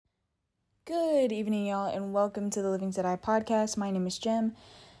Good evening, y'all, and welcome to the Living to Die podcast. My name is Jem,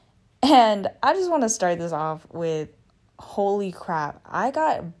 and I just want to start this off with, holy crap, I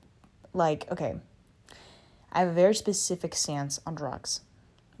have a very specific stance on drugs.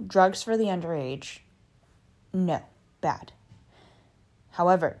 Drugs for the underage, no, bad.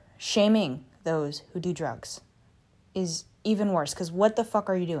 However, shaming those who do drugs is even worse, because what the fuck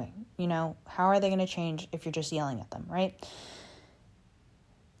are you doing? How are they going to change if you're just yelling at them, right?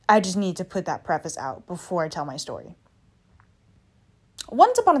 I just need to put that preface out before I tell my story.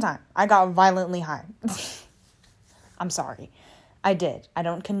 Once upon a time, I got violently high. I'm sorry. I did. I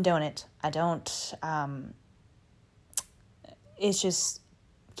don't condone it. It's just,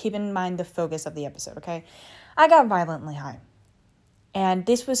 keep in mind the focus of the episode, okay? I got violently high. And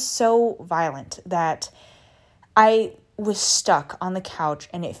this was so violent that I was stuck on the couch,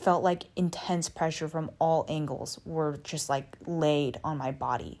 and it felt like intense pressure from all angles were just laid on my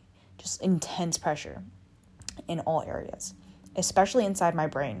body. Just intense pressure in all areas, especially inside my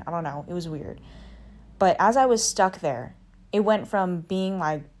brain. I don't know. It was weird. But as I was stuck there, it went from being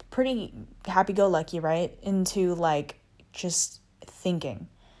pretty happy-go-lucky, right, into just thinking,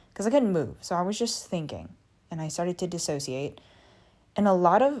 because I couldn't move. So I was just thinking, and I started to dissociate. And a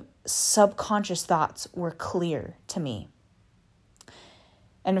lot of subconscious thoughts were clear to me.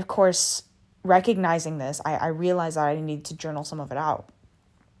 And of course, recognizing this, I realized that I needed to journal some of it out.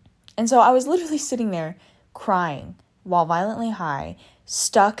 And so I was literally sitting there crying while violently high,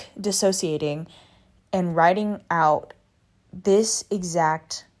 stuck, dissociating, and writing out this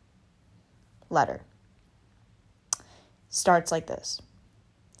exact letter. Starts like this.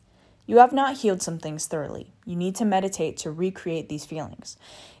 You have not healed some things thoroughly. You need to meditate to recreate these feelings.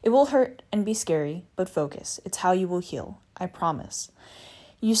 It will hurt and be scary, but focus. It's how you will heal. I promise.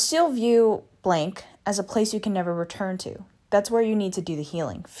 You still view blank as a place you can never return to. That's where you need to do the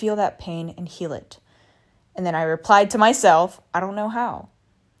healing. Feel that pain and heal it. And then I replied to myself, I don't know how.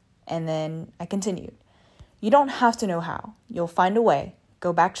 And then I continued. You don't have to know how. You'll find a way.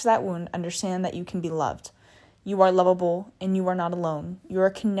 Go back to that wound. Understand that you can be loved. You are lovable, and you are not alone. You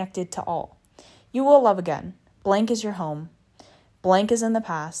are connected to all. You will love again. Blank is your home. Blank is in the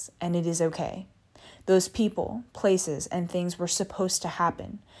past, and it is okay. Those people, places, and things were supposed to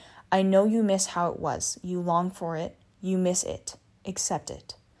happen. I know you miss how it was. You long for it. You miss it. Accept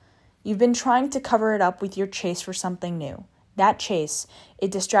it. You've been trying to cover it up with your chase for something new. That chase,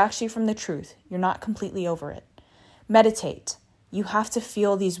 it distracts you from the truth. You're not completely over it. Meditate. You have to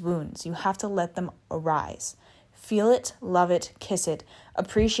feel these wounds. You have to let them arise. Feel it, love it, kiss it.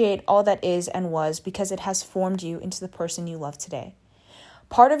 Appreciate all that is and was, because it has formed you into the person you love today.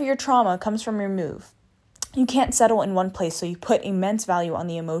 Part of your trauma comes from your move. You can't settle in one place, so you put immense value on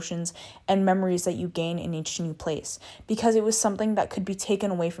the emotions and memories that you gain in each new place, because it was something that could be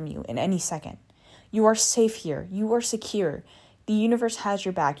taken away from you in any second. You are safe here. You are secure. The universe has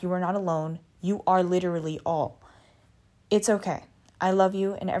your back. You are not alone. You are literally all. It's okay. I love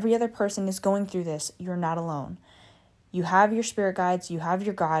you, and every other person is going through this. You're not alone. You have your spirit guides, you have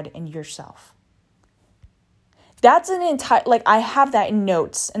your God, and yourself. That's an entire, I have that in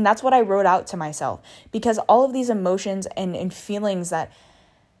notes, and that's what I wrote out to myself, because all of these emotions and feelings that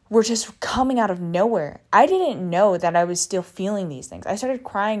were just coming out of nowhere, I didn't know that I was still feeling these things. I started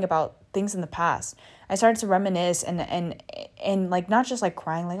crying about things in the past. I started to reminisce and not just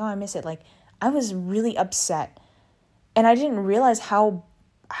crying, oh, I miss it. I was really upset, and I didn't realize how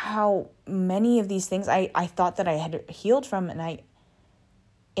many of these things I thought that I had healed from, and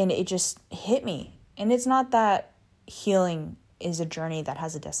it just hit me. And it's not that healing is a journey that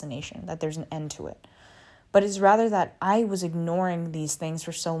has a destination, that there's an end to it. But it's rather that I was ignoring these things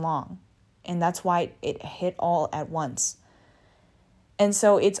for so long. And that's why it hit all at once. And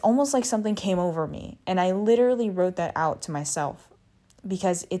so it's almost like something came over me. And I literally wrote that out to myself.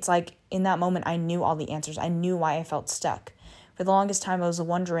 Because it's in that moment, I knew all the answers. I knew why I felt stuck. For the longest time, I was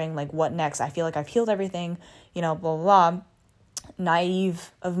wondering, what next? I feel like I've healed everything, blah, blah, blah.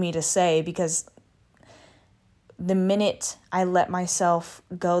 Naive of me to say, because the minute I let myself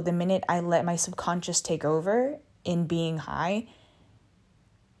go, the minute I let my subconscious take over in being high,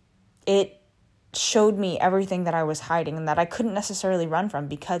 it showed me everything that I was hiding and that I couldn't necessarily run from,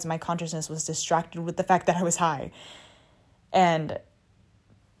 because my consciousness was distracted with the fact that I was high. And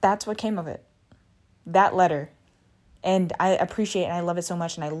that's what came of it. That letter. And I appreciate and I love it so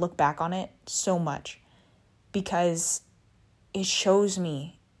much, and I look back on it so much, because it shows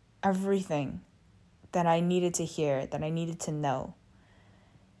me everything that I needed to hear, that I needed to know.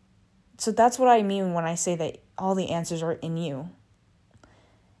 So that's what I mean when I say that all the answers are in you.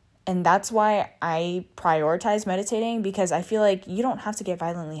 And that's why I prioritize meditating, because I feel like you don't have to get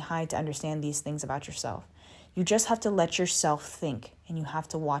violently high to understand these things about yourself. You just have to let yourself think, and you have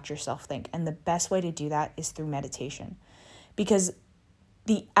to watch yourself think. And the best way to do that is through meditation, because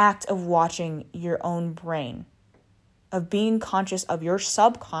the act of watching your own brain, of being conscious of your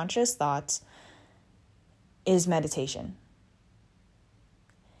subconscious thoughts, is meditation.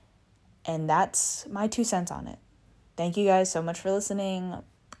 And that's my 2 cents on it. Thank you guys so much for listening.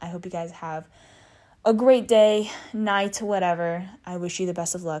 I hope you guys have a great day, night, whatever. I wish you the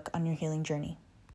best of luck on your healing journey.